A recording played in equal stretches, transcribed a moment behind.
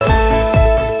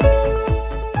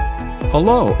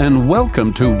Hello and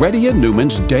welcome to Reddy and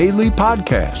Newman's Daily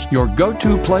Podcast, your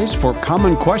go-to place for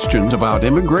common questions about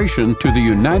immigration to the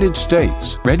United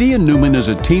States. Reddy and Newman is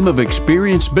a team of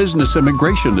experienced business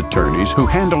immigration attorneys who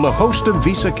handle a host of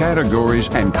visa categories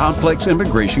and complex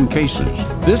immigration cases.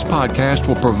 This podcast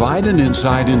will provide an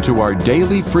insight into our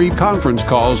daily free conference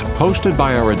calls hosted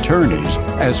by our attorneys,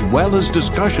 as well as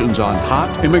discussions on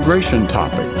hot immigration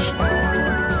topics.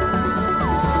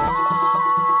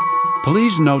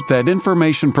 Please note that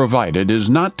information provided is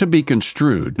not to be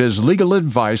construed as legal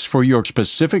advice for your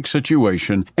specific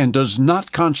situation and does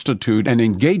not constitute an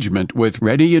engagement with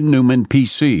Reddy and Newman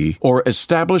PC or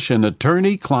establish an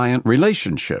attorney-client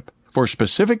relationship. For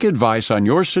specific advice on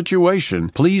your situation,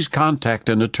 please contact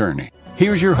an attorney.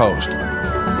 Here's your host.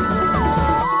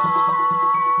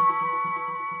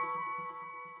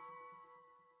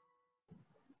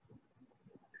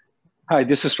 Hi,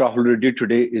 this is Rahul Reddy.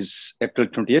 Today is April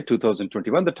 28,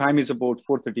 2021. The time is about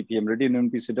 4:30 p.m. Reddy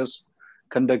and NPC does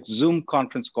conduct Zoom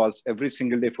conference calls every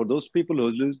single day. For those people who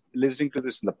are listening to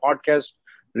this in the podcast,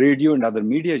 radio, and other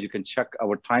media, you can check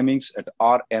our timings at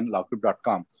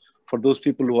rnlawgroup.com. For those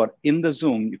people who are in the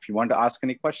Zoom, if you want to ask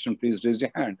any question, please raise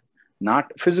your hand.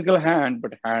 Not physical hand,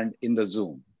 but hand in the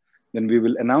Zoom. Then we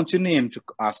will announce your name to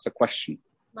ask the question.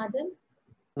 Madan?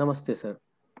 Namaste, sir.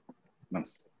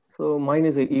 Namaste. So mine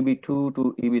is a EB2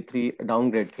 to EB3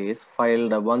 downgrade case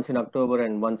filed once in October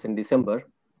and once in December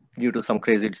due to some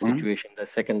crazy situation. The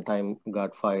second time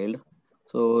got filed.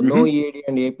 So no EAD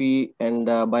and AP and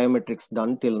biometrics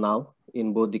done till now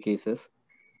in both the cases.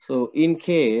 So in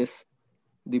case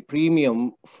the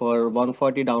premium for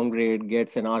 140 downgrade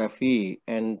gets an RFE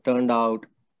and turned out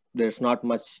there's not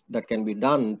much that can be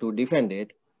done to defend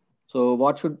it. So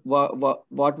what will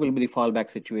be the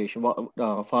fallback situation,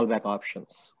 fallback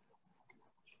options?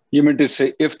 You meant to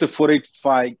say if the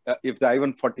 485, if the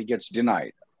I-140 gets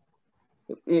denied?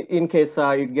 In case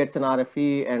it gets an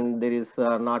RFE and there is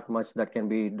not much that can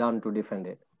be done to defend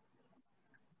it.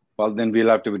 Well, then we'll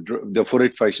have to withdraw. The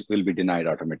 485 will be denied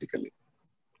automatically.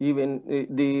 Even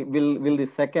will the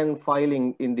second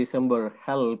filing in December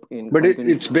help in? But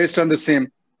it's based on the same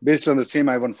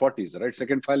I-140s, right?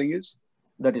 Second filing is?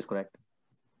 That is correct.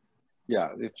 Yeah,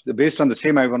 based on the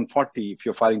same I-140, if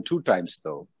you're filing two times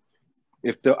though,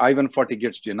 if the I-140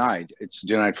 gets denied, it's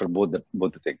denied for both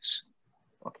the things.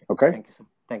 Okay. Thank you, sir.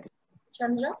 Thank you.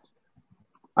 Chandra?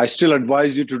 I still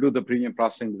advise you to do the premium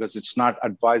processing because it's not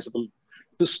advisable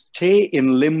to stay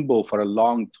in limbo for a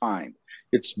long time.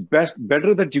 It's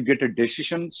better that you get a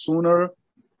decision sooner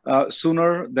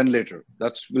than later.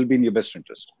 That will be in your best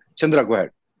interest. Chandra, go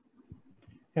ahead.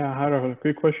 Yeah, hi Rahul.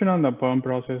 Quick question on the PERM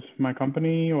process. My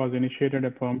company was initiated a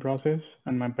PERM process,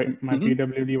 and my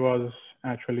PWD was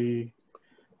actually.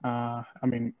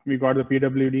 We got the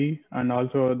PWD, and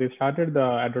also they started the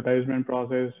advertisement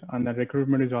process, and the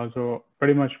recruitment is also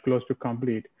pretty much close to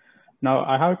complete. Now,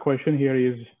 I have a question here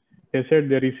is, they said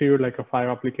they received like 5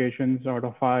 applications out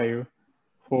of 5,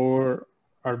 4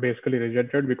 are basically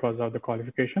rejected because of the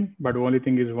qualification, but the only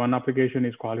thing is 1 application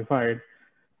is qualified,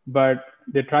 but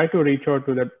they try to reach out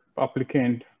to the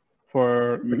applicant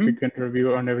for a quick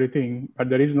interview and everything, but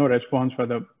there is no response for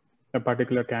the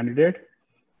particular candidate.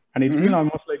 And it's been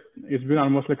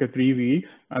almost like 3 weeks,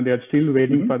 and they are still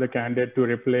waiting for the candidate to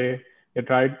reply. They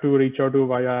tried to reach out to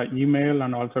via email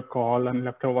and also call and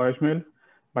left a voicemail,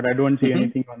 but I don't see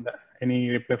anything on any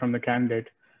reply from the candidate.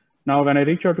 Now, when I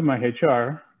reach out to my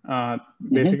HR,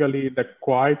 basically the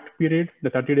quiet period, the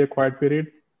 30-day quiet period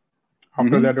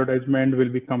after the advertisement will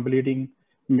be completing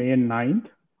May 9th.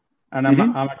 And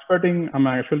I'm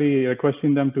actually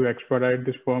requesting them to expedite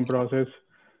this PERM process.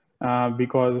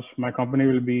 Because my company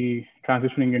will be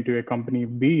transitioning into a company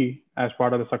B as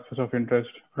part of the success of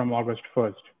interest from August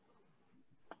 1st.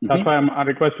 That's why I'm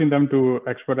requesting them to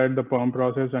expedite the PERM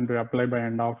process and to apply by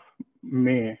end of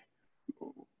May.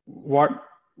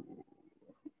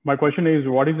 My question is,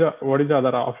 what is the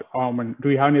other option? Do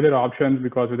we have any other options,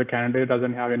 because if the candidate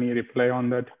doesn't have any reply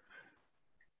on that?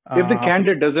 If the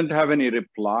candidate doesn't have any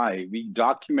reply, we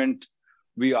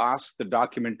ask the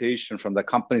documentation from the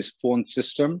company's phone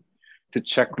system to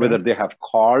check whether they have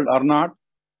called or not.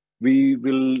 We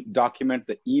will document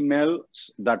the email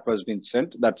that was being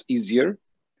sent. That's easier.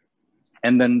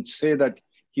 And then say that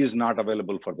he is not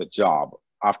available for the job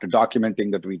after documenting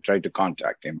that we tried to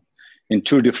contact him in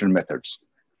 2 different methods.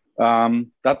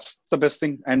 That's the best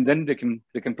thing. And then they can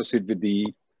proceed with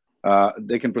the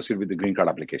green card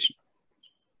application.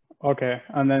 Okay.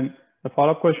 And then the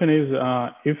follow-up question is,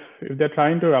 if they're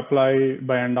trying to apply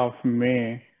by end of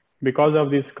May, because of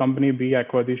this company B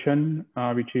acquisition,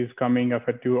 which is coming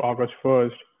effective August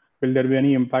 1st, will there be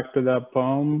any impact to the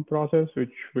perm process,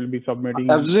 which will be submitting?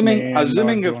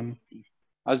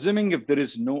 Assuming if there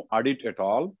is no audit at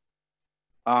all,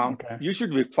 you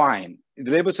should be fine.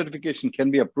 The labor certification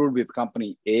can be approved with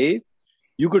company A.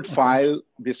 You could file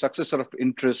the successor of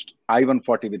interest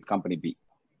I-140 with company B.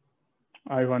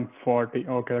 I-140.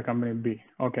 Okay, the company B.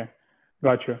 Okay,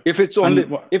 got you. If it's only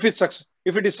if it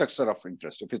is successor of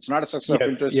interest. If it's not a successor of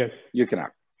interest, you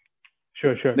cannot.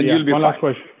 Sure. Then you'll be one fine. Last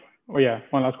question.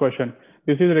 One last question.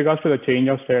 This is in regards to the change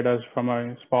of status from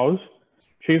my spouse.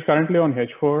 She is currently on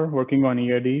H4, working on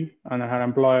EAD, and her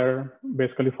employer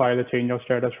basically filed a change of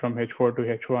status from H4 to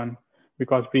H1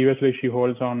 because previously she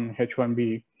holds on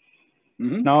H1B.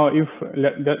 Now, if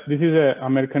this is an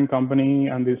American company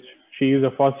and she is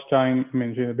the first time,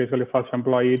 she's basically first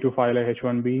employee to file a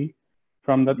H1B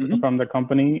from the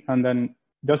company, and then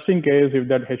just in case if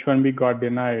that H1B got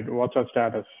denied, what's her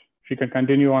status? She can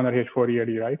continue on her H4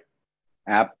 EAD, right?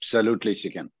 Absolutely,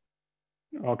 she can.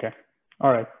 Okay.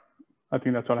 All right. I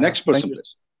think that's all. Next person,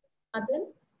 please.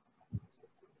 Madan?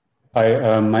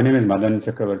 Hi, my name is Madan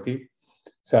Chakravarti.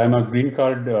 So I'm a green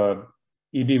card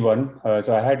EB1.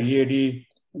 So I had EAD,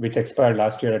 which expired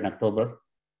last year in October.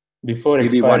 Before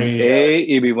expiry, EB1A,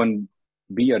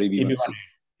 EB1B, or EB1C?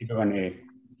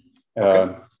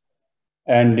 EB1A.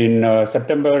 And in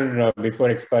September, before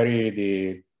expiry,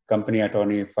 the company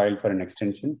attorney filed for an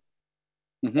extension.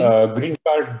 Green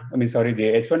card, the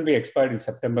H1B expired in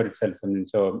September itself.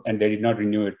 And they did not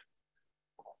renew it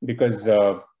because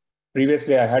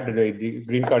previously I had the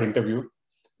green card interview,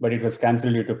 but it was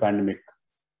canceled due to pandemic.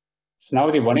 So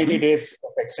now the 180 days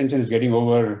of extension is getting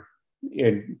over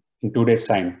in 2 days'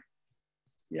 time.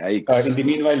 Yikes. In the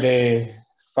meanwhile, they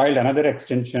filed another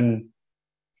extension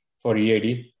for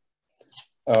EAD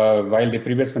while the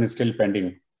previous one is still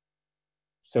pending.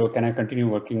 So can I continue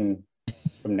working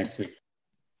from next week?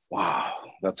 Wow,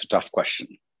 that's a tough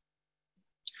question.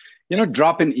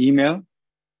 Drop an email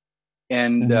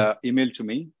and email to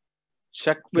me.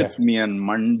 Check with me on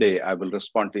Monday. I will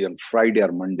respond to you on Friday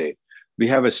or Monday. We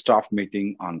have a staff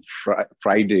meeting on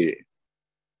Friday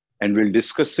and we'll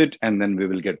discuss it and then we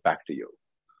will get back to you.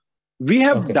 We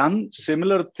have done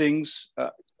similar things.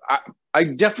 I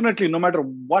definitely, no matter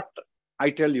what I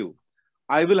tell you,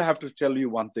 I will have to tell you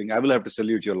one thing. I will have to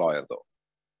salute your lawyer though.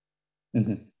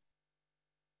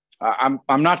 I'm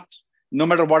not, no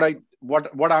matter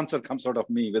what answer comes out of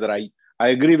me, whether I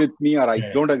agree with me or I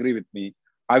don't agree with me,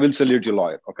 I will salute your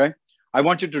lawyer, okay? I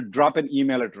want you to drop an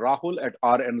email at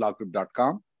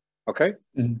rahul@rnlawgroup.com, okay?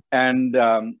 And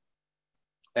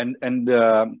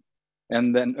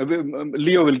then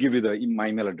Leo will give you my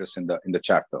email address in the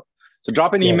chat though. So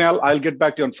drop an email. I'll get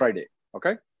back to you on Friday,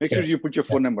 okay? Make sure you put your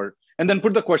phone number and then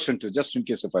put the question too, just in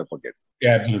case if I forget.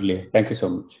 Yeah, absolutely. Thank you so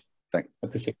much. Thank you.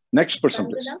 Appreciate it. Next person,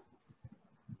 please.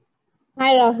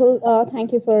 Hi, Rahul.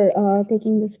 Thank you for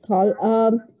taking this call.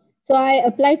 So I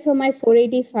applied for my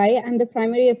 485. I'm the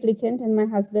primary applicant and my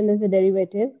husband is a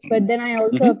derivative. But then I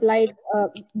also applied,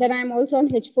 then I'm also on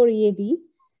H4 EAD.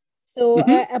 So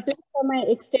I applied for my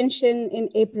extension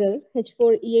in April,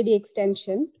 H4 EAD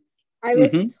extension. I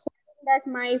was hoping that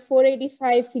my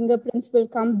 485 fingerprints will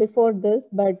come before this,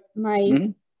 but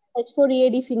my H4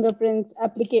 EAD fingerprints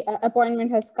appointment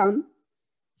has come.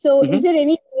 So is there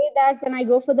any way that when I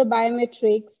go for the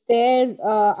biometrics, there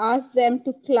ask them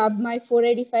to club my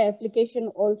 485 application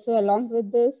also along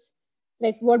with this?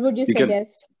 Like, what would you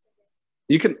suggest?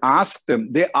 You can ask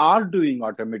them. They are doing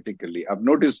automatically. I've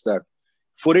noticed that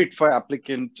 485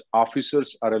 applicant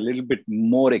officers are a little bit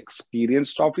more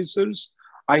experienced officers.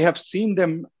 I have seen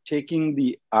them taking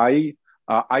the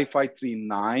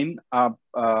I-539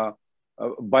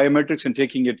 biometrics and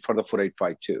taking it for the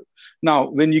 485 too. Now,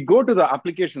 when you go to the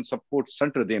application support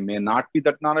center, they may not be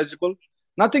that knowledgeable.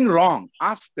 Nothing wrong.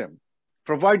 Ask them.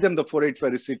 Provide them the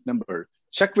 485 receipt number.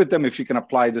 Check with them if you can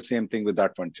apply the same thing with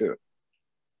that one too.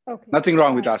 Okay. Nothing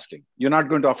wrong with asking. You're not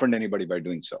going to offend anybody by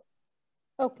doing so.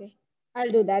 Okay.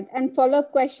 I'll do that. And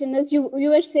follow-up question is, you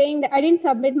were saying that I didn't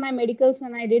submit my medicals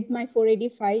when I did my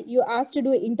 485. You asked to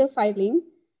do interfiling.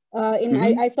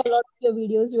 I saw a lot of your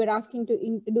videos. You were asking to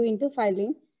do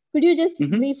interfiling. Could you just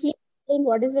briefly explain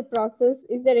what is the process?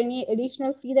 Is there any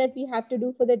additional fee that we have to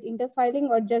do for that interfiling,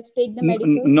 or just take the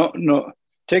medicals? No.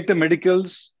 Take the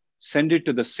medicals, send it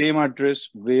to the same address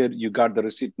where you got the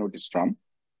receipt notice from.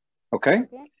 Okay.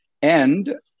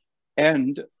 And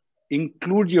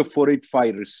include your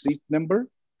 485 receipt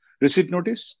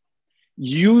notice.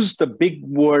 Use the big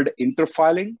word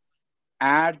interfiling,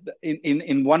 add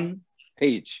in one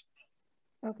page.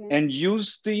 Okay. And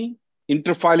use the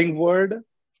interfiling word,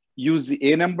 use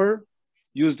the A number,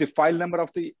 use the file number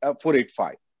of the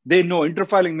 485. They know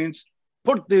interfiling means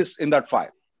put this in that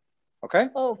file. Okay.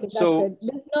 Oh, okay, that's so it.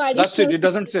 There's no additional. That's it. It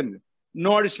doesn't send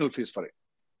no additional fees for it.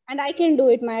 And I can do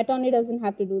it. My attorney doesn't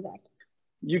have to do that.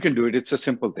 You can do it. It's a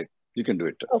simple thing. You can do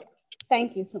it. Okay.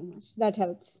 Thank you so much. That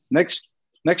helps. Next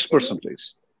person,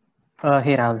 please.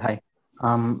 Hey, Rahul. Hi.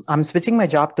 I'm switching my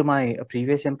job to my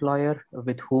previous employer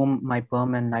with whom my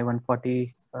perm and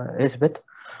I-140 is with.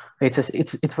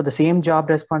 It's for the same job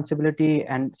responsibility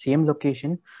and same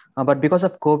location, but because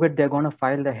of COVID, they're going to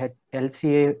file the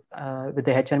LCA with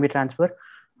the H-1B transfer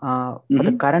for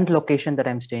the current location that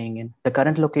I'm staying in. The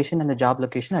current location and the job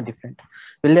location are different.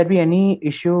 Will there be any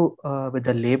issue with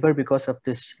the labor because of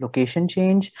this location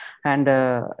change? And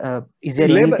is there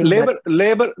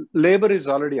labor is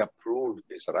already approved,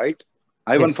 is right?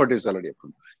 I-140 is already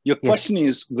approved. Your question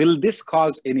is, will this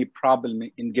cause any problem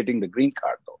in getting the green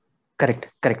card though?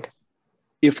 Correct.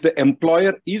 If the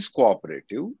employer is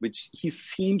cooperative, which he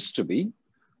seems to be,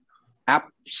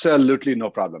 absolutely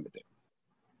no problem with it.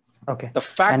 Okay. The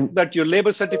fact that your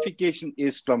labor certification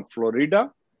is from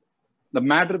Florida, the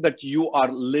matter that you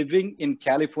are living in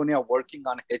California working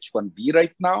on H-1B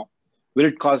right now, will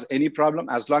it cause any problem?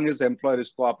 As long as the employer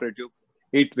is cooperative,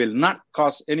 it will not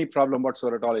cause any problem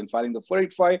whatsoever at all in filing the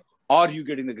 485 or you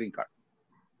getting the green card.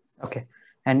 Okay.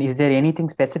 And is there anything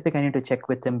specific I need to check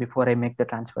with them before I make the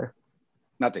transfer?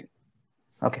 Nothing.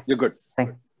 Okay. You're good.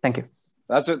 Thank you.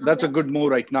 That's a good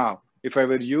move right now. If I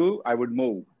were you, I would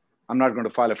move. I'm not going to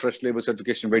file a fresh labor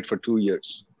certification, wait for 2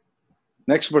 years.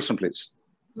 Next person, please.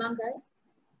 Mangai.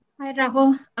 Hi,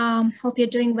 Rahul. Hope you're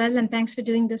doing well, and thanks for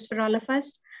doing this for all of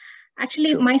us.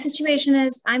 Actually, my situation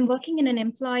is I'm working in an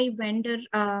employer, vendor,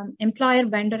 and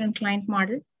client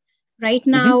model. Right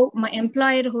now, my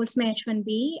employer holds my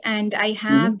H-1B, and I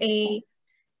have a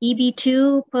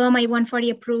EB2 per my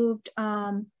I-140 approved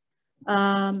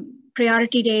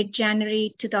priority date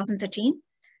January 2013.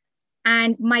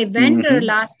 And my vendor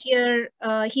last year,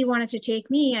 he wanted to take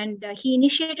me, and he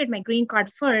initiated my green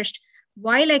card first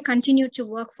while I continued to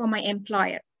work for my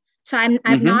employer. So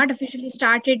I've not officially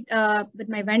started with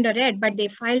my vendor yet, but they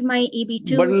filed my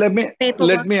EB2. But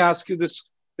let me ask you this.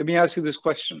 Let me ask you this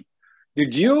question.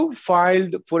 Did you file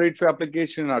the 485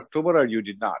 application in October or you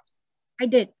did not? I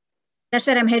did. That's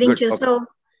where I'm heading to. Okay.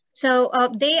 So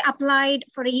they applied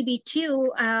for EB2,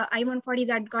 I-140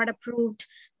 that got approved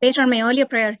based on my earlier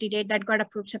priority date that got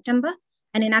approved September.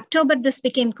 And in October, this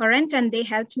became current and they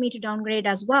helped me to downgrade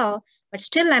as well. But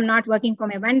still, I'm not working for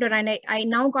my vendor. And I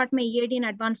now got my EAD and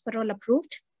advanced parole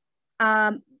approved.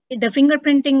 The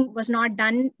fingerprinting was not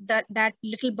done. That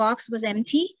little box was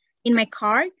empty in my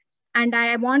card. And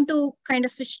I want to kind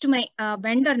of switch to my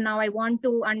vendor now. I want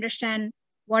to understand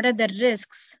what are the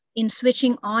risks in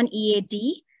switching on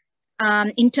EAD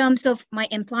in terms of my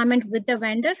employment with the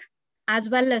vendor, as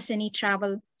well as any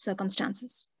travel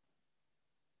circumstances.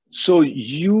 So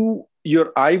your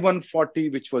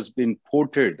I-140, which was being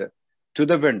ported to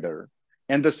the vendor,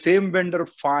 and the same vendor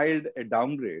filed a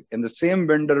downgrade, and the same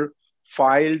vendor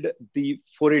filed the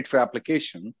 485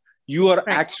 application, you are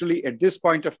actually at this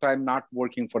point of time not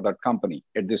working for that company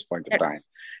at this point of time,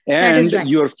 and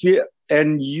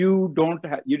you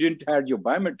didn't have your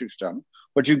biometrics done,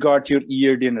 but you got your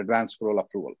EAD and advanced parole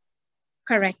approval.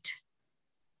 Correct.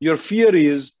 Your fear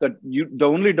is that the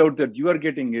only doubt that you are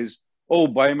getting is, oh,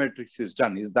 biometrics is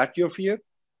done. Is that your fear?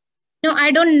 No,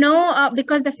 I don't know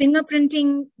because the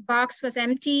fingerprinting box was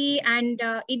empty and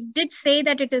it did say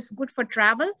that it is good for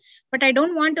travel, but I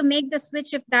don't want to make the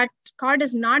switch if that card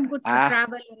is not good for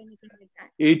travel or anything like that.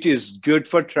 It is good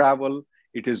for travel.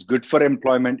 It is good for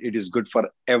employment. It is good for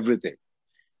everything.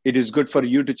 It is good for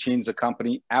you to change the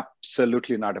company.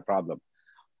 Absolutely not a problem.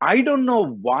 I don't know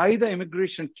why the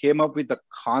immigration came up with the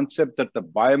concept that the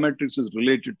biometrics is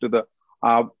related to the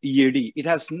EAD. It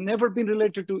has never been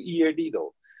related to EAD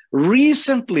though.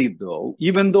 Recently though,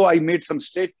 even though I made some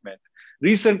statement,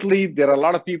 recently there are a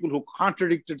lot of people who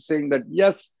contradicted saying that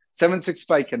yes,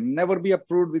 765 can never be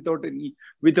approved without a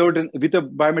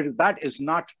biometric. That is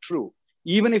not true.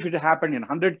 Even if it happened in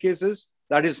 100 cases,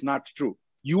 that is not true.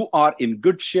 You are in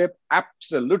good shape.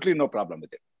 Absolutely no problem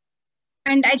with it.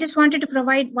 And I just wanted to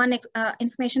provide one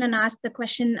information and ask the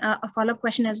question, a follow-up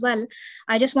question as well.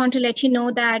 I just want to let you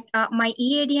know that my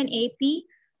EAD and AP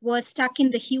was stuck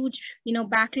in the huge,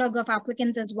 backlog of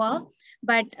applicants as well.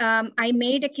 But I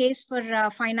made a case for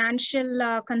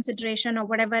financial consideration or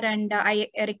whatever, and I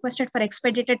requested for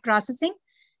expedited processing,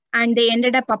 and they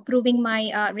ended up approving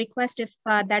my request if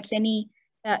that's any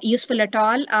useful at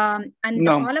all. And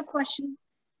no, the follow-up question.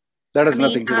 That has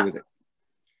nothing to do with it.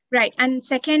 Right. And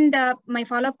second, my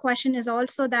follow-up question is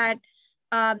also that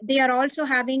they are also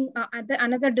having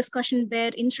another discussion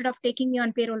where instead of taking me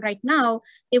on payroll right now,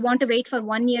 they want to wait for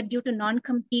 1 year due to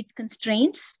non-compete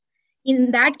constraints.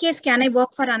 In that case, can I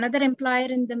work for another employer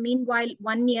in the meanwhile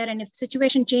 1 year? And if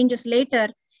situation changes later,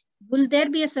 will there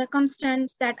be a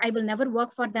circumstance that I will never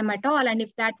work for them at all? And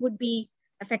if that would be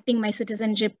affecting my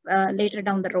citizenship later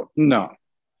down the road? No,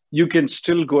 you can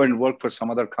still go and work for some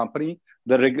other company.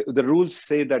 The rules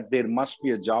say that there must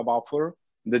be a job offer.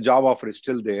 The job offer is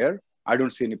still there. I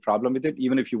don't see any problem with it.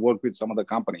 Even if you work with some other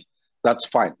company, that's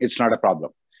fine. It's not a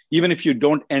problem. Even if you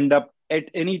don't end up at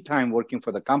any time working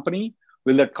for the company,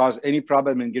 will that cause any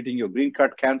problem in getting your green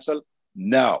card canceled?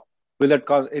 No. Will that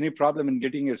cause any problem in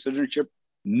getting your citizenship?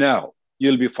 No.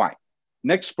 You'll be fine.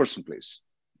 Next person, please.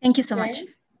 Thank you so much.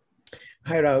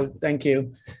 Hi, Rahul. Thank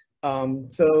you.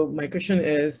 So my question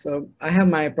is, I have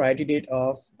my priority date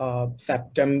of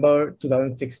September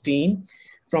 2016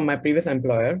 from my previous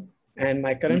employer, and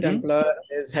my current employer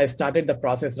has started the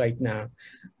process right now.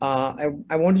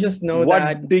 I want to just know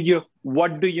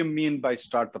what do you mean by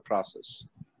start the process?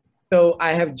 So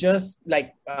I have just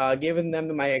given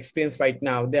them my experience right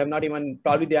now. They have not even,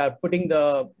 probably they are putting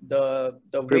the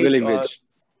wage.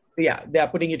 Yeah, they are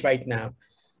putting it right now.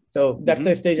 So that's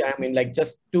the stage I'm in. Like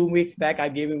just 2 weeks back, I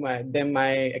gave them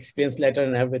my experience letter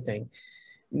and everything.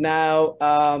 Now,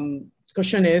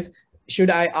 question is, should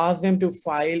I ask them to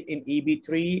file in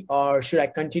EB3 or should I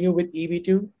continue with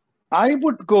EB2? I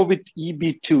would go with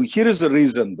EB2. Here is the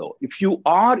reason though. If you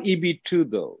are EB2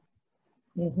 though,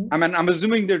 I mean, I'm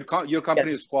assuming that your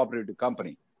company is a cooperative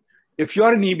company. If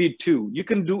you're in EB2, you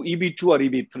can do EB2 or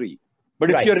EB3.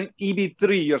 But if you're in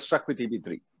EB3, you're stuck with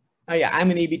EB3. Yeah,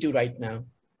 I'm in EB2 right now.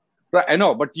 Right, I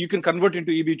know, but you can convert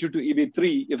into EB2 to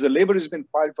EB3. If the labor has been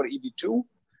filed for EB2,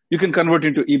 you can convert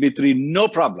into EB3, no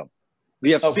problem.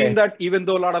 We have seen that even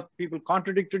though a lot of people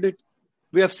contradicted it,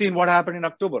 we have seen what happened in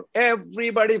October.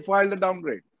 Everybody filed a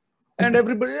downgrade. And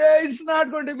everybody, it's not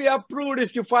going to be approved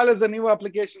if you file as a new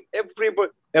application.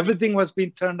 Everything was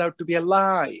being turned out to be a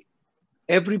lie.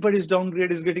 Everybody's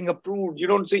downgrade is getting approved. You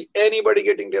don't see anybody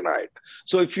getting denied.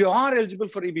 So if you are eligible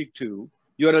for EB2,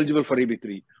 you are eligible for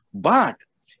EB3. But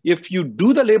if you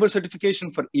do the labor certification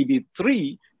for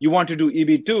EB3, you want to do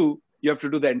EB2, you have to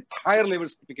do the entire labor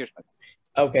certification.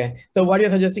 Okay. So what you're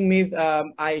suggesting means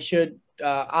I should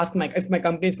ask if my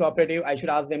company is cooperative, I should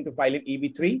ask them to file in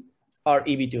EB3 or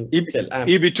EB2?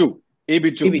 EB2.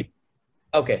 EB2.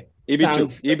 Okay.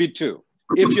 EB2. EB2.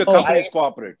 If your company is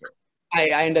cooperative.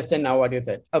 I understand now what you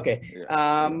said. Okay.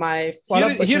 Yeah. My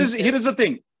follow-up question. Here is the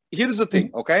thing. Here is the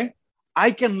thing. Okay.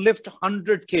 I can lift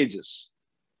 100 kgs.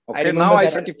 Okay. Now I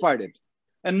certified it.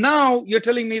 And now you're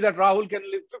telling me that Rahul can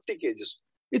lift 50 kgs.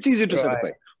 It's easy to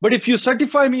certify. But if you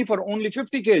certify me for only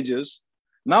 50 kgs,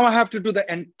 now I have to do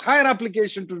the entire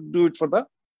application to do it for the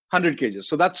 100 kgs.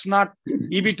 So that's not,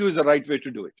 EB2 is the right way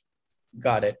to do it.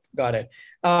 Got it. Got it.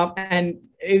 And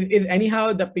is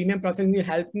anyhow the premium processing will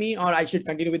help me, or I should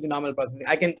continue with the normal processing?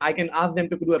 I can ask them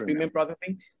to do a premium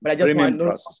processing, but I just want to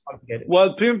know how to get it.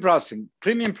 Well, premium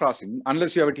processing,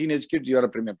 unless you have a teenage kid, you are a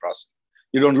premium processing.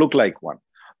 You don't look like one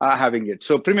having it.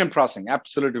 So premium processing,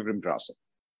 absolutely premium processing.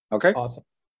 Okay. Awesome.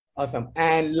 Awesome.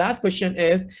 And last question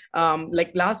is,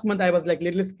 like last month, I was like a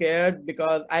little scared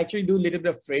because I actually do a little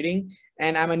bit of trading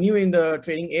and I'm new in the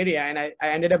trading area, and I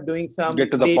ended up doing some.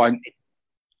 Get to the point.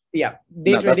 Yeah.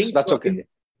 Day trading. That's okay.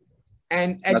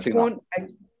 And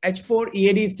H4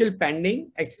 EAD is still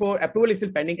pending. H4 approval is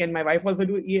still pending. Can my wife also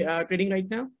do trading right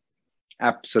now?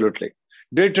 Absolutely.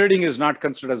 Day trading is not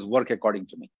considered as work according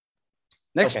to me.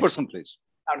 Next person, please.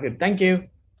 Sounds good. Thank you.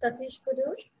 Satish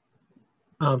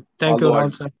Kudur. Thank you,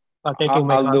 also, for taking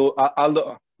my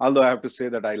although I have to say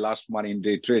that I lost money in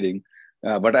day trading,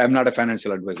 but I'm not a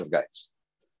financial advisor, guys.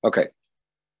 Okay.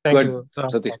 Thank you.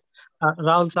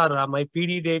 Rahul sir, my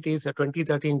PD date is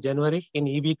 2013 January in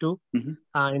EB2.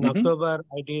 In October,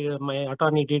 my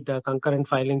attorney did the concurrent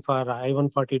filing for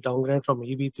I-140 downgrade from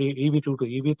EB2 to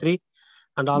EB3,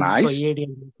 and also EAD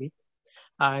and EB3.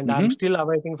 And I'm still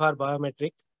awaiting for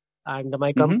biometric. And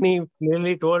my company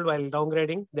clearly told while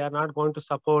downgrading, they are not going to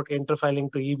support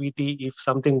interfiling to EB2 if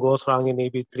something goes wrong in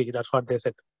EB3. That's what they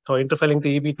said. So interfiling to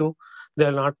EB2, they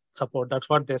will not support. That's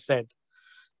what they said.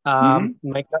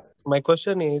 My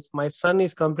question is, my son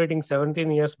is completing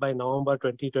 17 years by November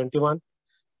 2021.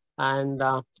 And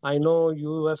I know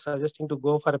you were suggesting to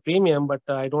go for a premium, but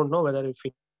I don't know whether if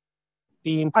it...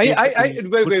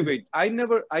 Wait. I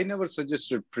never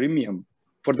suggested premium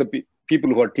for the people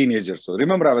who are teenagers. So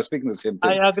remember, I was speaking the same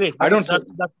thing. I agree. That's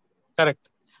correct.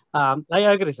 I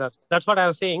agree, sir. That's what I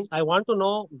was saying. I want to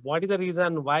know what is the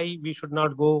reason why we should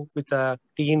not go with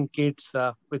teen kids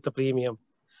with the premium.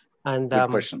 And good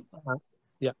question.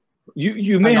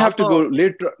 You may have to go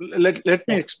later. Let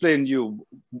me explain you.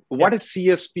 What is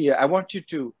CSPA? I want you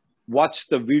to watch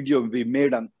the video we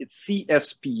made on it's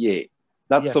CSPA.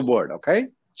 That's the word, okay?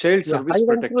 Child Service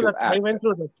Protective Act. I went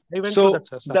through that. So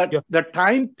the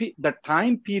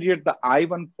time period the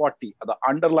I-140, the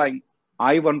underlying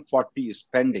I-140 is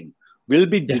pending, will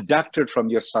be deducted from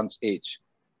your son's age.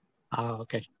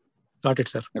 Okay. Got it,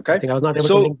 sir. Okay. I think I was not able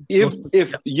so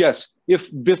to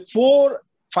if before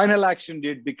final action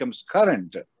date becomes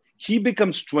current, he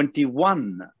becomes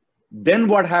 21, then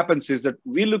what happens is that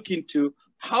we look into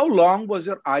how long was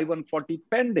your I-140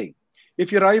 pending.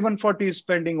 If your I-140 is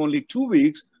pending only 2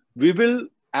 weeks, we will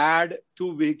add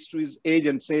 2 weeks to his age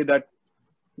and say that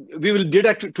we will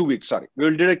deduct 2 weeks. Sorry, we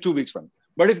will deduct 2 weeks from him.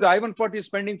 But if the I-140 is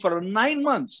pending for 9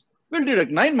 months, we'll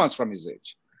deduct 9 months from his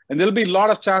age. And there'll be a lot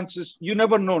of chances. You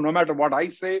never know, no matter what I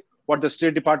say, what the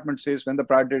State Department says, when the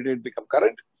priority date become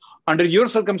current. Under your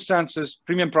circumstances,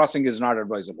 premium processing is not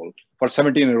advisable for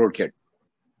 17-year-old kid.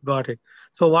 Got it.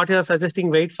 So what you're suggesting,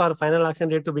 wait for final action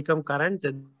date to become current,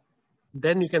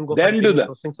 then you can go. Then do that.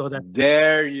 So that.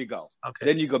 There you go. Okay.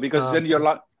 Then you go, because then you're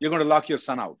going to lock your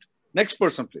son out. Next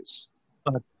person, please.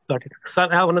 Got it. Sir,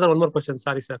 I have one more question.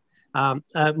 Sorry, sir.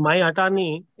 My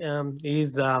attorney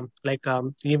is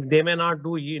if they may not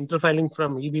do interfiling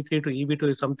from EB3 to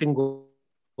EB2 if something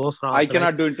goes wrong. I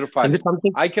cannot do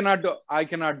interfiling. I cannot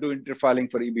do interfiling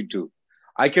for EB2.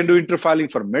 I can do interfiling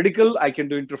for medical. I can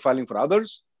do interfiling for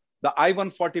others. The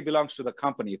I-140 belongs to the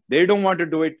company. If they don't want to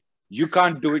do it, you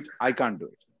can't do it. I can't do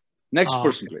it. Next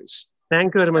person, please.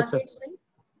 Thank you very much,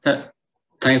 sir.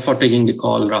 Thanks for taking the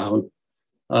call, Rahul.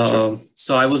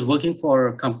 So I was working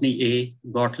for company A,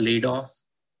 got laid off.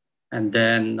 And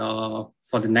then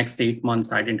for the next 8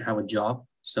 months, I didn't have a job.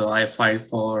 So I filed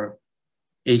for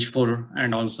H4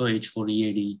 and also H4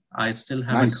 EAD. I still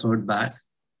haven't heard back.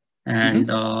 And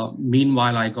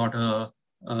meanwhile, I got a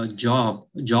job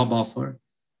offer.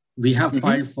 We have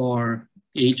filed for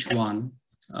H1,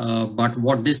 but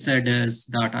what they said is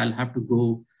that I'll have to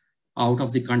go out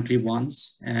of the country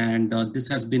once. And this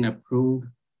has been approved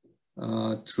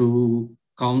through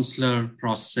consular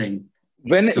processing.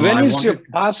 When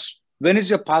is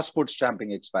your passport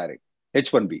stamping expiring?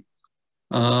 H1B.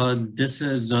 This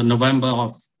is November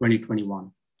of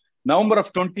 2021. November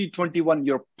of 2021,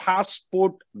 your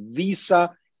passport,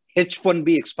 visa,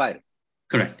 H1B expiring.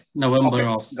 Correct. November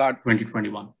of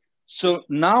 2021. So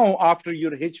now after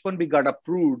your H1B got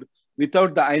approved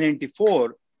without the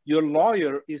I-94, your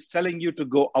lawyer is telling you to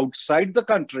go outside the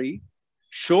country,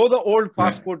 show the old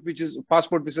passport, which is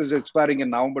passport visa is expiring in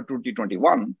November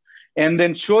 2021, and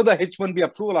then show the H1B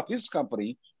approval of his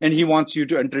company, and he wants you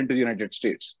to enter into the United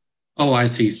States. Oh, I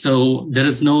see. So there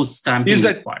is no stamping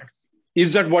required.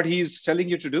 Is that what he's telling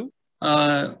you to do?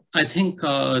 I think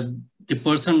the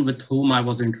person with whom I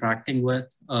was interacting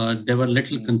with, they were a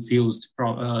little confused.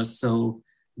 So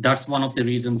that's one of the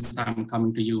reasons I'm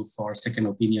coming to you for second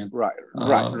opinion. Right.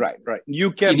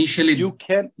 You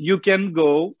can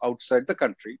go outside the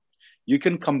country. You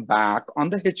can come back on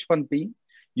the H1B.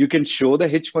 You can show the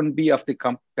H1B of the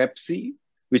Pepsi,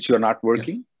 which you're not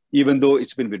working, even though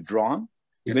it's been withdrawn.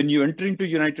 Yeah. When you enter into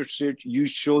United States, you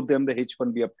show them the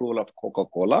H1B approval of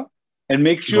Coca-Cola and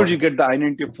make sure you get the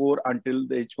I-94 until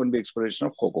the H1B expiration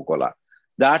of Coca-Cola.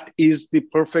 That is the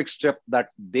perfect step that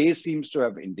they seems to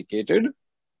have indicated.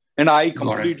 And I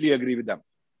completely agree with them.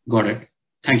 Got it.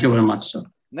 Thank you very much, sir.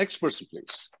 Next person,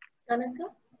 please.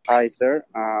 Hi, sir.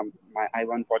 My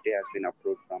I-140 has been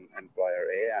approved from employer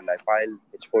A, and I filed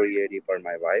H4 EAD for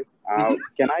my wife.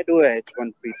 Can I do a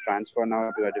H1B transfer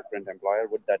now to a different employer?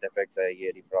 Would that affect the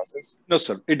EAD process? No,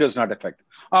 sir. It does not affect.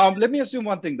 Let me assume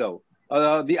one thing, though.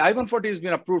 The I-140 has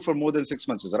been approved for more than 6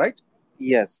 months, is that right?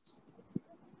 Yes.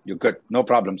 You're good. No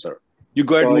problem, sir. You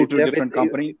go ahead and move to a different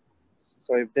company.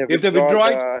 So if they withdraw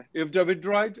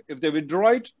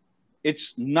it,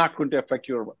 it's not going to affect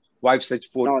your wife's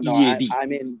H4 EAD. I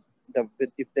mean,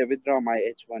 if they withdraw my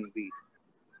H1B,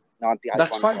 not the I-140.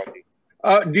 That's fine.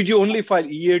 Did you only file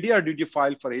EAD or did you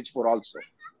file for H4 also?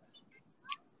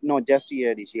 No, just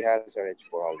EAD. She has her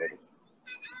H4 already.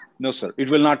 No, sir. It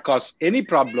will not cause any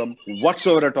problem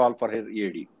whatsoever at all for her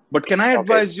EAD. But can I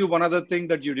advise you one other thing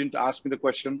that you didn't ask me the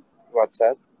question? What's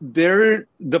that?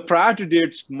 The priority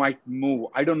dates might move.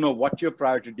 I don't know what your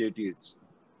priority date is.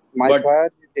 My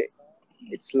priority date,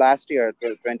 it's last year,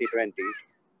 2020.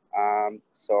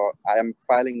 So I am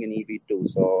filing in EB2.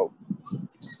 So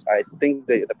I think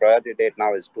the priority date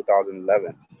now is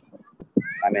 2011.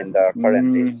 I mean, the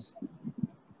current is.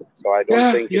 So I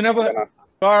don't think you never.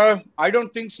 I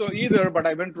don't think so either, but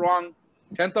I went wrong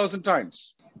 10,000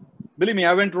 times. Believe me,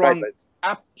 I went wrong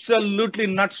absolutely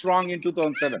nuts wrong in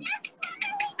 2007.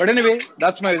 But anyway,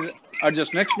 that's my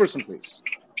adjust. Next person, please.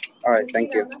 All right,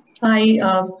 thank you. Hi,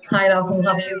 hi Rahul,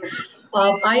 how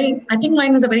are you? I think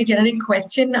mine is a very generic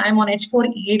question. I'm on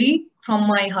H4 EAD from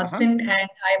my husband, and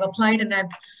I've applied, and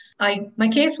my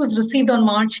case was received on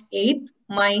March 8th.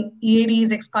 My EAD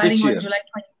is expiring on July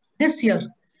 20th this year.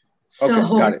 So,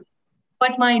 okay, got it.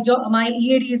 But my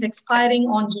EAD is expiring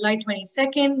on July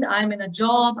 22nd. I'm in a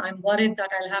job. I'm worried that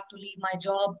I'll have to leave my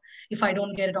job if I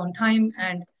don't get it on time.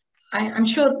 And I'm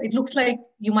sure it looks like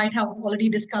you might have already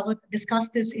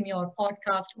discussed this in your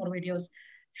podcast or videos.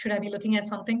 Should I be looking at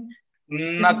something?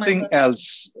 Nothing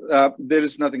else. There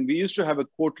is nothing. We used to have a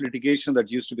court litigation that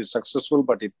used to be successful,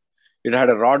 but it had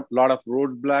a lot of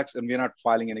roadblocks, and we're not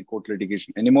filing any court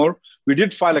litigation anymore. We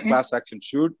did file a class action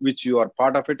suit, which you are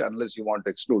part of it, unless you want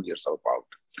to exclude yourself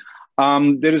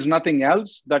out. There is nothing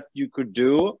else that you could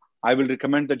do. I will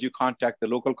recommend that you contact the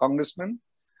local congressman,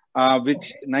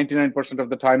 which 99% of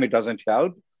the time it doesn't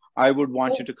help. I would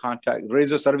want you to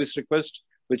raise a service request,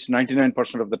 which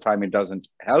 99% of the time it doesn't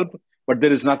help. But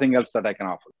there is nothing else that I can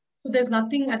offer. So there's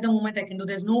nothing at the moment I can do.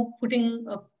 There's no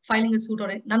filing a suit,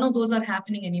 or none of those are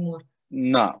happening anymore.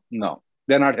 No,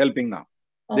 they're not helping now.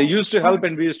 They used to help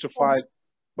and we used to file,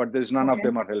 but there's none of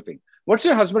them are helping. What's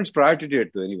your husband's priority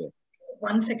date though, anyway?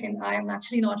 1 second, I am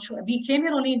actually not sure. We came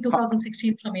here only in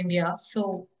 2016 from India.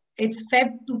 So it's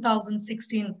Feb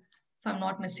 2016, if I'm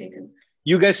not mistaken.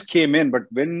 You guys came in, but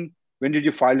when did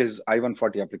you file his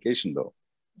I-140 application though?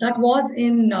 That was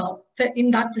in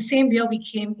the same year we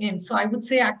came in. So I would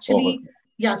say actually,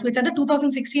 so it's either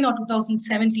 2016 or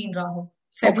 2017, Rahul,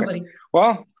 February.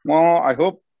 Okay. Well, I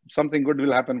hope something good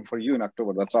will happen for you in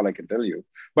October. That's all I can tell you.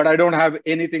 But I don't have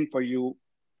anything for you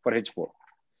for H4.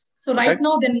 So right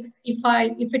now, then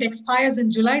if it expires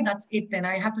in July, that's it. Then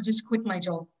I have to just quit my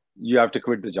job. You have to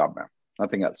quit the job, ma'am.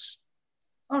 Nothing else.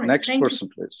 All right. Next person,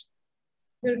 please.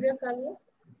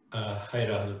 Hi,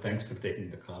 Rahul. Thanks for taking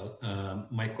the call.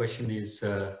 My question is,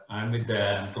 I'm with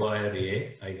the employer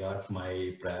A. I got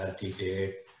my priority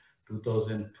date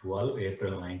 2012,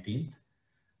 April 19th.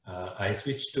 I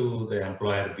switched to the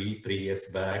employer B 3 years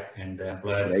back, and the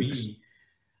employer B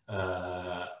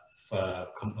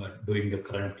doing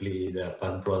currently the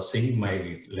PERM processing.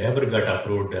 My labor got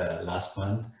approved last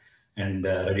month and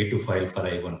ready to file for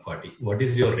I-140. What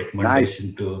is your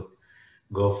recommendation to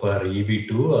go for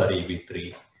EB2 or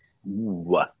EB3?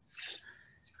 What?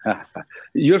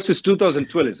 Yours is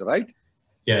 2012, is right?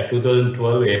 Yeah,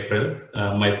 2012 April.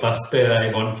 My first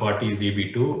I-140 is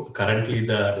EB2. Currently,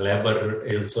 the labor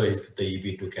also is the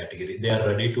EB2 category. They are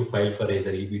ready to file for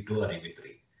either EB2 or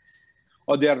EB3.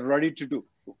 Or they are ready to do.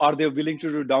 Are they willing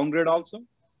to do downgrade also?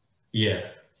 Yeah.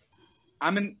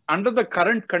 I mean, under the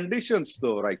current conditions,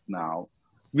 though, right now,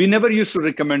 we never used to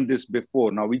recommend this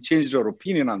before. Now we changed our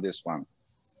opinion on this one.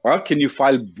 Well, can you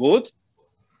file both?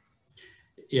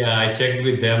 Yeah, I checked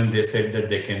with them. They said that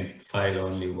they can file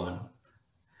only one.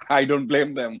 I don't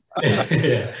blame them.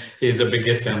 Yeah, he's the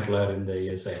biggest employer in the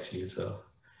US, actually. So,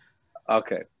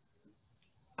 okay.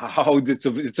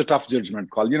 It's a tough judgment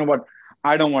call. You know what?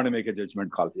 I don't want to make a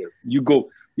judgment call here. You go,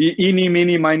 eeny,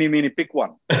 meeny, miny, meeny, pick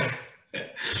one.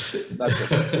 That's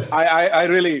it. I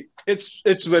really,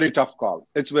 it's very tough call.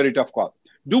 It's very tough call.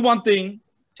 Do one thing.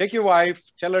 Take your wife.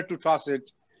 Tell her to toss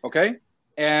it. Okay,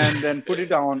 and then put it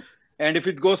down. And if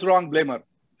it goes wrong, blame her.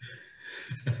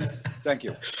 Thank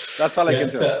you. That's all I can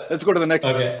tell. Let's go to the next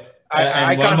one.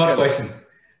 And one more question.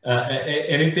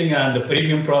 Anything on the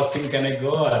premium processing, can I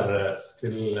go, or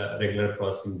still regular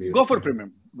processing? Go for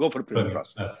premium. Go for premium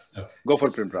processing. Okay. Go for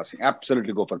premium processing.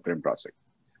 Absolutely go for premium processing.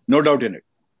 No doubt in it.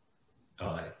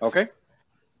 All right. Okay.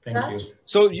 Thank you.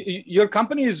 So your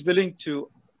company is willing to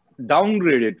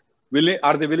downgrade it.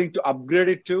 Are they willing to upgrade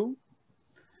it too?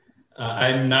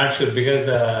 I'm not sure, because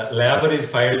the labor is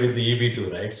filed with the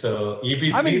EB2, right? So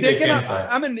EB3 they can file.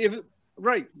 I mean,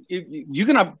 you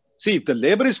can see if the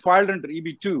labor is filed under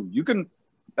EB2, you can.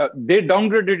 They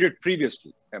downgraded it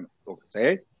previously.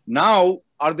 Say now,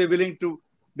 are they willing to?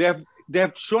 They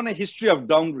have shown a history of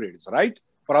downgrades, right,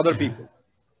 for other people.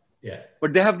 Yeah.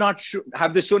 But they have not.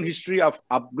 Have they shown history of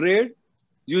upgrade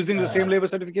using the same labor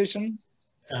certification?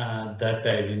 That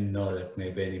I didn't know. That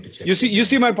maybe I need to check. You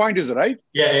see my point, is it right?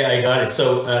 Yeah, I got it.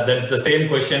 So that is the same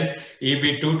question.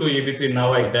 EB2 to EB3.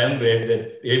 Now I downgrade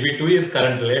that. EB2 is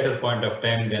current later point of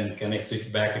time. Then can I switch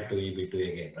back to EB2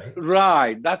 again, right?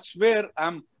 Right. That's where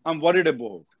I'm worried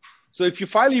about. So if you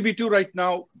file EB2 right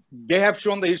now, they have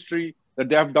shown the history that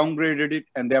they have downgraded it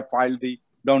and they have filed the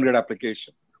downgrade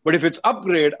application. But if it's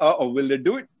upgrade, will they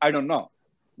do it? I don't know.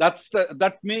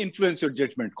 That may influence your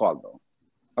judgment call, though.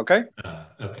 Okay.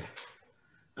 Okay.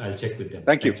 I'll check with them.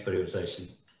 Thanks for your session.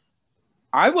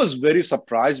 I was very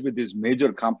surprised with these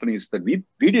major companies that we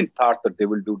didn't thought that they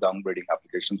will do downgrading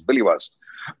applications. Believe us.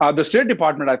 The State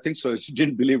Department, I think so,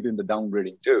 didn't believe in the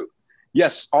downgrading too.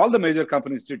 Yes, all the major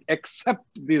companies did, except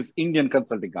these Indian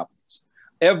consulting companies.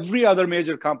 Every other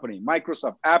major company,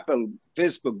 Microsoft, Apple,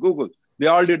 Facebook, Google, they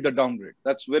all did the downgrade.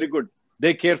 That's very good.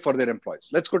 They care for their employees.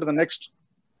 Let's go to the next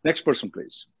person,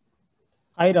 please.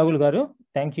 Hi, Rahul Garu.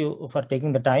 Thank you for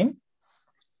taking the time.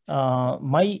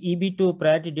 My EB2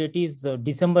 priority date is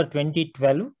December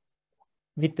 2012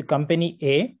 with the company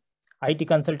A, IT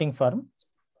consulting firm.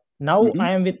 Now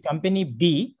I am with company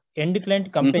B, end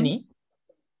client company.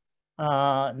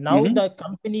 Now the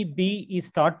company B is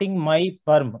starting my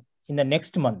perm in the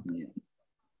next month.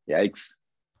 Yikes.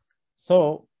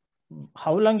 So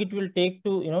how long it will take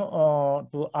to,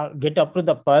 get up to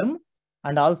the perm,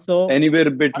 and also anywhere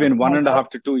between 1.5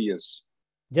 to 2 years.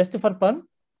 Just for perm?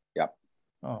 Yeah.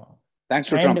 Oh. Thanks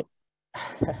to Trump.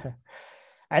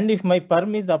 And if my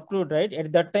perm is approved, right,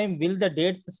 at that time, will the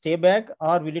dates stay back,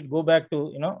 or will it go back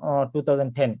to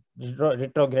 2010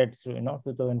 retrogrades to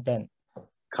 2010?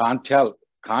 Can't tell.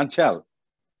 Can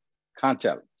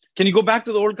you go back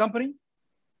to the old company?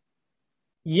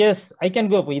 Yes, I can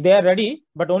go. They are ready,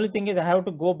 but only thing is I have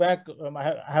to go back.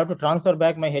 I have to transfer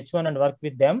back my H1 and work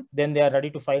with them. Then they are ready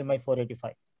to file my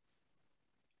 485.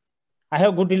 I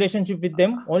have good relationship with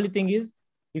them. Only thing is,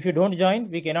 if you don't join,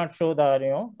 we cannot show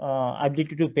the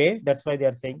ability to pay. That's why they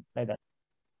are saying like that.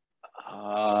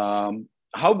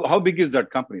 How big is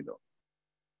that company though?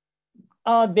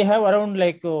 They have around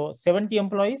like 70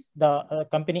 employees. The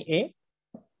company A.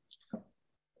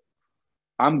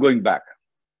 I'm going back.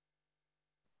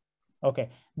 Okay.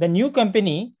 The new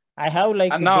company, I have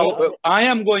like... And now I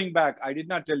am going back. I did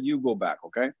not tell you go back,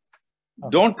 okay?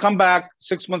 Don't come back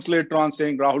 6 months later on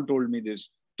saying, Rahul told me this.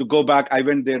 To go back, I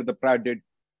went there, the prior date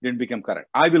didn't become correct.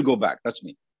 I will go back. That's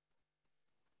me.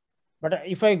 But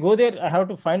if I go there, I have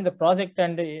to find the project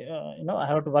and, I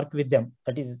have to work with them.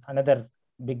 That is another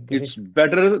big It's risk.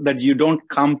 better that you don't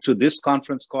come to this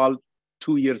conference call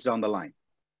 2 years down the line.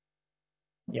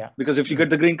 Yeah. Because if you get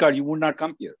the green card, you would not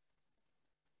come here.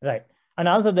 Right. And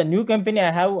also the new company,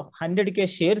 I have 100K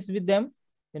shares with them.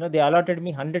 They allotted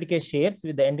me 100K shares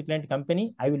with the end client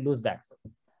company. I will lose that.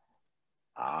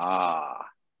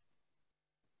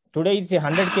 Today it's a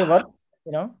 100K worth,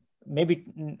 maybe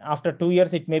after 2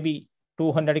 years, it may be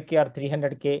 200K or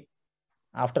 300K.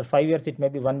 After 5 years, it may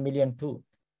be 1 million too.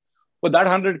 Well, that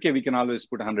 100K, we can always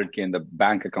put 100K in the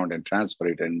bank account and transfer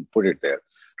it and put it there.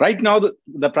 Right now,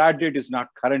 the prior date is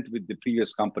not current with the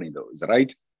previous company though, is that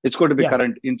right? It's going to be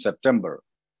current in September.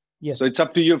 Yes. So it's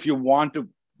up to you if you want to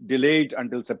delay it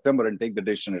until September and take the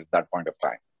decision at that point of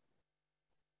time.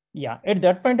 Yeah. At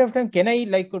that point of time, can I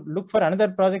look for another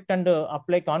project and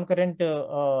apply concurrent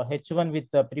H1 with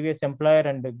the previous employer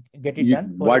and get it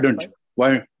done? Why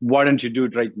don't you do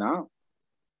it right now?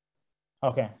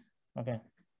 Okay.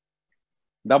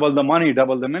 Double the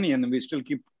money, and we still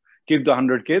keep the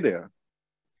 100K there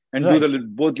and do the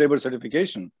both labor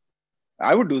certification.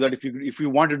 I would do that if you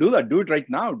want to do that. Do it right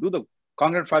now. Do the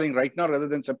concurrent filing right now rather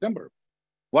than September.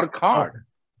 Work hard.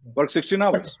 Work 16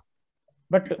 hours.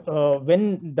 But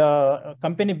when the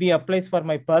company B applies for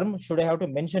my perm, should I have to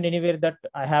mention anywhere that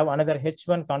I have another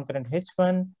H1, concurrent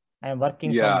H1? I am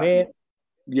working somewhere.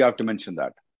 You have to mention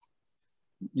that.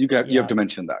 You have to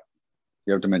mention that.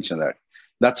 You have to mention that.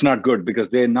 That's not good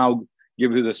because they now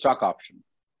give you the stock option.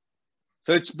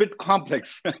 So it's a bit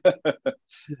complex.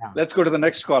 Let's go to the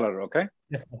next caller, okay?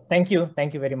 Yes, thank you.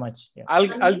 Thank you very much. Yeah.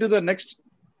 I'll do the next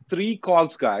 3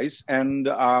 calls, guys. And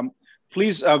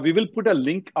please, we will put a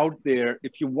link out there.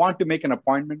 If you want to make an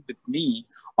appointment with me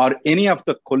or any of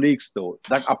the colleagues, though,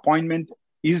 that appointment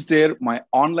is there. My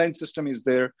online system is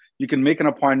there. You can make an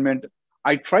appointment.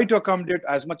 I try to accommodate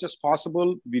as much as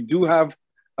possible. We do have,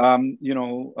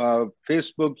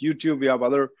 Facebook, YouTube. We have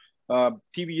other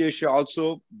TV Asia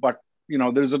also, but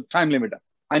there's a time limit.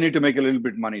 I need to make a little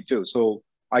bit money too. So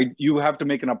you have to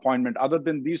make an appointment. Other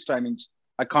than these timings,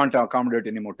 I can't accommodate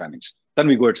any more timings. Then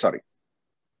we go ahead. Sorry.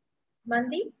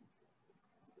 Mandeep?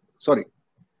 Sorry.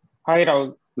 Hi,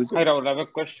 Rahul. I have a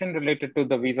question related to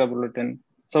the visa bulletin.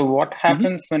 So what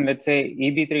happens when, let's say,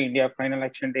 EB3 India final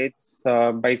action dates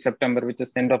by September, which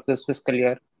is end of this fiscal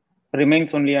year,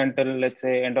 remains only until, let's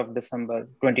say, end of December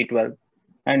 2012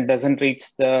 and doesn't reach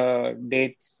the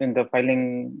dates in the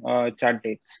filing chart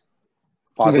dates?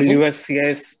 Possible. Will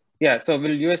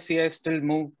USCIS still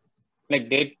move like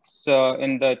dates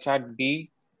in the chart B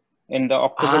in the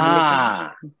October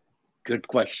bulletin? Good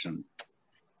question.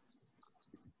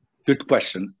 Good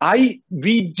question.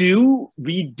 We do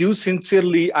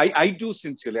sincerely. I do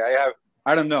sincerely.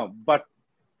 I don't know, but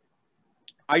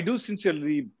I do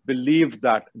sincerely believe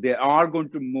that they are going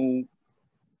to move.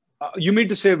 You mean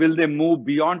to say, will they move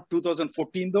beyond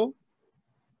 2014 though?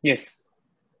 Yes.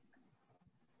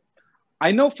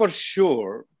 I know for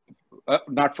sure,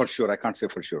 not for sure, I can't say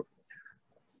for sure.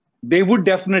 They would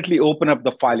definitely open up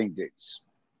the filing dates.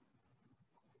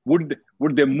 Would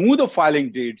they move the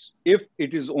filing dates if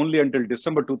it is only until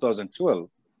December 2012?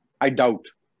 I doubt.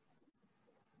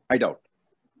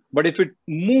 But if it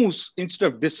moves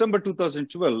instead of December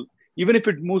 2012, even if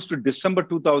it moves to December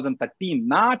 2013,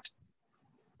 not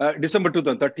December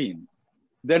 2013,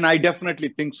 then I definitely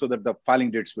think so that the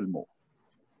filing dates will move.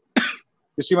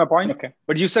 You see my point? Okay.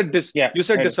 But you said this. Yeah, you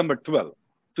said right. December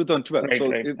 2012. Right,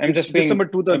 so right. if I'm just December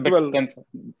 2012.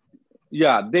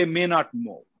 Yeah, they may not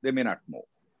move.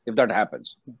 If that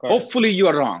happens. Hopefully you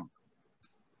are wrong.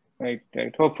 Right.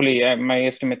 Hopefully my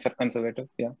estimates are conservative.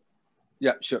 Yeah.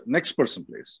 Yeah, sure. Next person,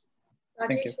 please.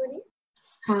 Thank you.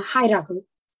 Hi, Rahul.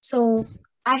 So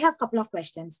I have a couple of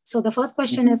questions. So the first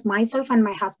question is, myself and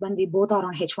my husband, we both are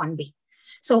on H-1B.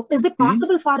 So is it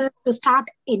possible for us to start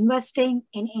investing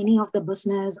in any of the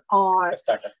business or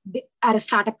at a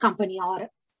startup company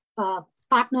or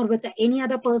partner with any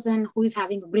other person who is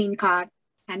having a green card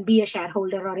and be a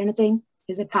shareholder or anything?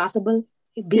 Is it possible?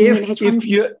 Being in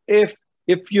H-1B?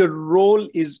 If your role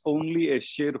is only a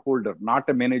shareholder, not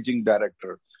a managing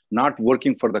director, not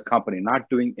working for the company, not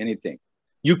doing anything,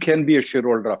 you can be a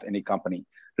shareholder of any company,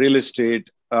 real estate,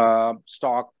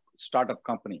 stock, startup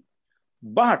company.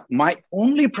 But my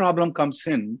only problem comes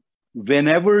in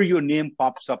whenever your name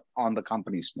pops up on the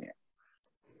company's name.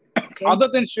 Okay. Other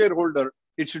than shareholder,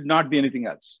 it should not be anything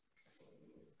else.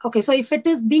 Okay, so if it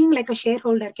is being like a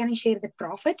shareholder, can I share the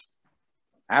profit?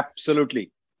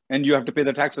 Absolutely. And you have to pay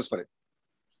the taxes for it.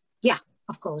 Yeah,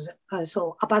 of course.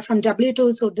 So apart from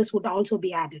W-2, so this would also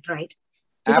be added, right?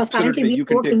 Because absolutely. Currently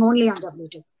we're working only on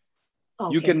W-2.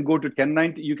 Okay. You can go to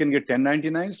 1090. You can get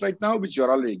 1099s right now, which you're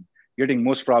already getting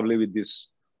most probably with this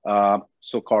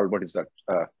so-called, what is that?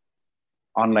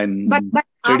 Online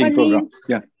trading program.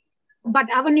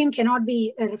 But our name cannot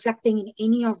be reflecting in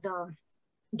any of the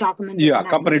documents. Yeah,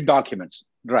 company documents.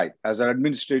 Right. As an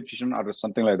administration or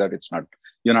something like that, it's not,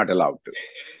 you're not allowed to.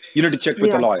 You need to check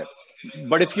with a lawyer.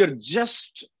 But if you're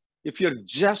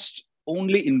just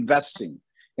only investing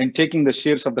and taking the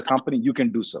shares of the company, you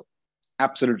can do so.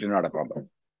 Absolutely not a problem.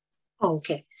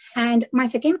 Okay. And my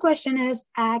second question is,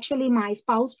 actually my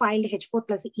spouse filed H4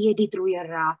 plus EAD through your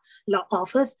law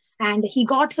office, and he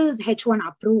got his H1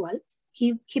 approval.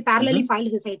 He parallelly filed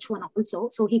his H1 also.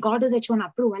 So he got his H1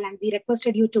 approval, and we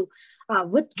requested you to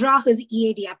withdraw his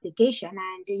EAD application,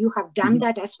 and you have done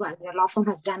that as well. Your law firm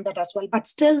has done that as well. But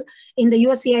still, in the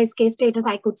USCIS case status,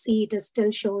 I could see it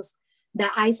still shows the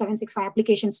I-765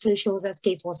 application still shows as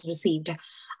case was received.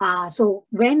 So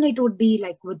when it would be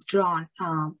like withdrawn?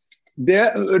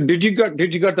 Did you got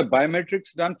the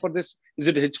biometrics done for this? Is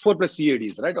it H4 plus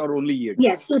EADs, right, or only EADs?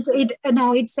 Yes, it's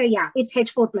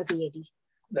H4 plus EAD.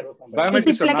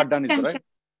 Biometrics are not done, is right?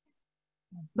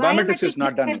 Biometrics is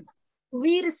not done.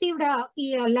 We received a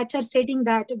letter stating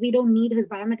that we don't need his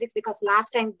biometrics because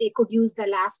last time they could use the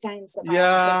last time's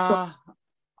biometrics.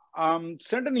 Yeah.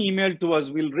 Send an email to us.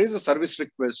 We'll raise a service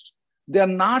request. They are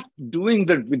not doing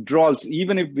the withdrawals.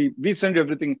 Even if we send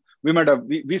everything,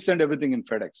 we send everything in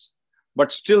FedEx,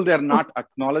 but still they're not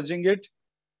acknowledging it.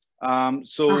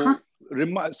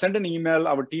 Send an email.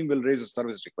 Our team will raise a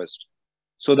service request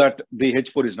so that the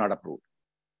H4 is not approved.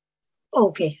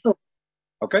 Okay.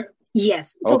 Okay.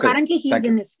 Yes. So currently he's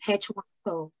in his H1.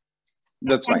 So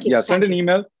that's fine. Yeah. Send an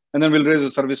email and then we'll raise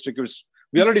a service request.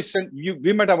 We already sent you.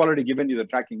 We might have already given you the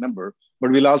tracking number,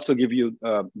 but we'll also give you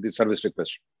the service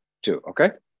request too.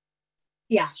 Okay.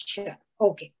 Yeah. Sure.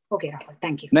 Okay. Okay, Rahul.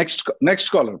 Thank you. Next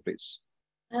caller, please.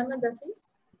 Ahmed Hafiz.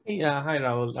 Yeah, hi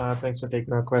Rahul. Thanks for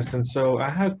taking our questions. So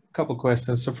I have a couple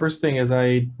questions. So first thing is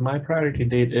my priority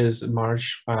date is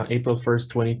April 1st,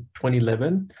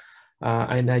 2011.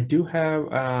 And I do have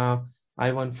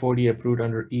I-140 approved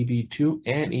under EB2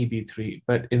 and EB3.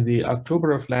 But in the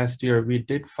October of last year, we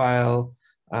did file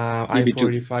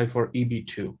I-45 for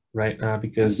EB2, right?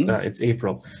 Because it's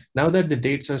April. Now that the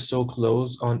dates are so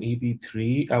close on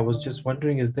EB3, I was just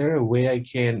wondering, is there a way I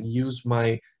can use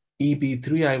my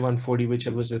EB3 I-140, which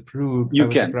was approved? You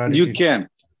can,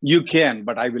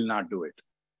 but I will not do it.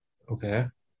 Okay.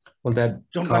 Well, that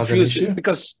don't confuse it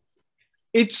because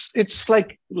it's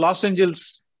like Los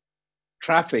Angeles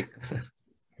traffic.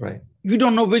 Right. You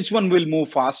don't know which one will move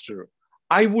faster.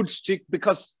 I would stick,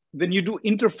 because when you do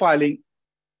interfiling,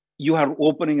 you are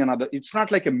opening another. It's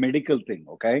not like a medical thing,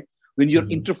 okay? When you're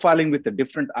interfiling with a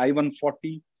different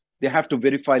I-140, they have to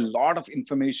verify a lot of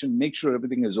information, make sure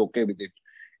everything is okay with it.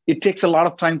 it takes a lot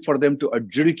of time for them to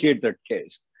adjudicate that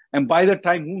case. And by the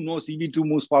time, who knows, EB2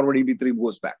 moves forward, EB3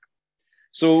 goes back.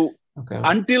 So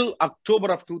until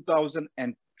October of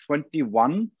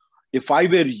 2021, if I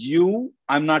were you,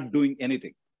 I'm not doing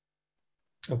anything.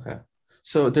 Okay.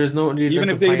 So there's no reason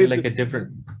to find like a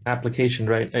different application,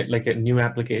 right? Like a new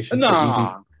application?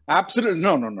 No, absolutely.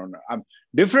 No.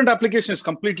 Different application is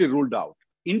completely ruled out.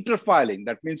 Interfiling,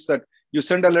 that means that you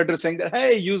send a letter saying that,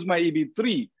 hey, use my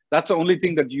EB3. That's the only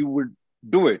thing that you would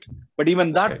do it. But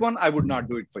even that one, I would not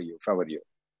do it for you if I were you.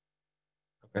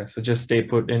 Okay, so just stay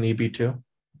put in EB2?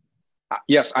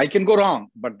 Yes, I can go wrong,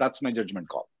 but that's my judgment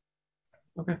call.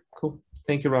 Okay, cool.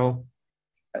 Thank you, Rahul.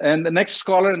 And the next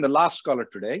caller and the last caller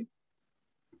today.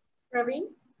 Praveen?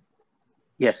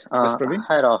 Yes. Yes, Praveen?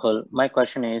 Hi, Rahul. My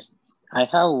question is, I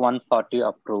have 140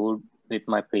 approved with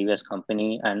my previous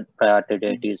company and priority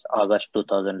date is August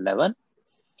 2011.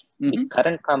 The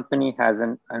current company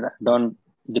hasn't,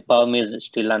 the perm is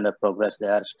still under progress. They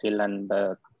are still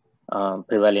under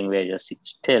prevailing wages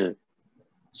still.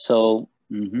 So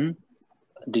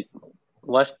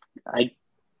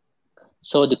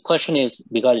so the question is,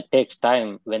 because it takes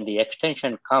time, when the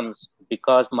extension comes,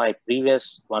 because my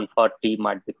previous 140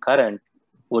 might be current,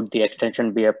 would the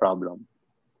extension be a problem?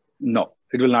 No,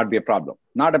 it will not be a problem.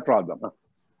 Not a problem.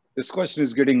 This question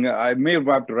is getting, I may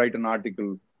have to write an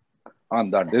article on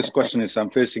that. This question is,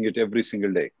 I'm facing it every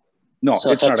single day. No,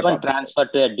 so it's not a problem. Transfer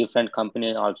to a different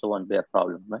company also won't be a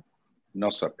problem, right?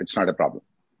 No, sir, it's not a problem.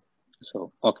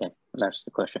 So, okay, that's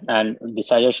the question. And the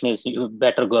suggestion is you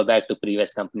better go back to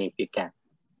previous company if you can.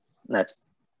 That's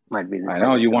might be the I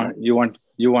know you want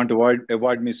to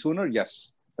avoid me sooner.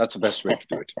 Yes, that's the best way to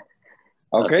do it.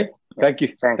 Okay. Thank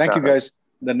you. Thanks, Thank you, guys.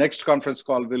 The next conference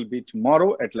call will be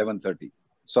tomorrow at 11:30.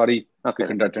 Sorry, you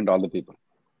couldn't attend all the people.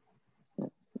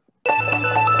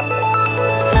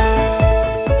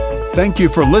 Thank you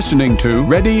for listening to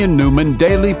Reddy and Newman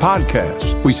Daily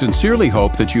Podcast. We sincerely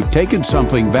hope that you've taken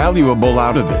something valuable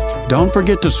out of it. Don't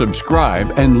forget to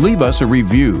subscribe and leave us a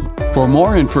review. For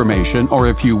more information or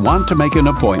if you want to make an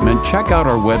appointment, check out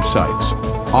our websites,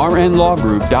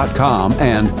 rnlawgroup.com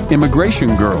and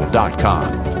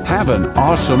immigrationgirl.com. Have an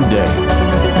awesome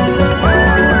day.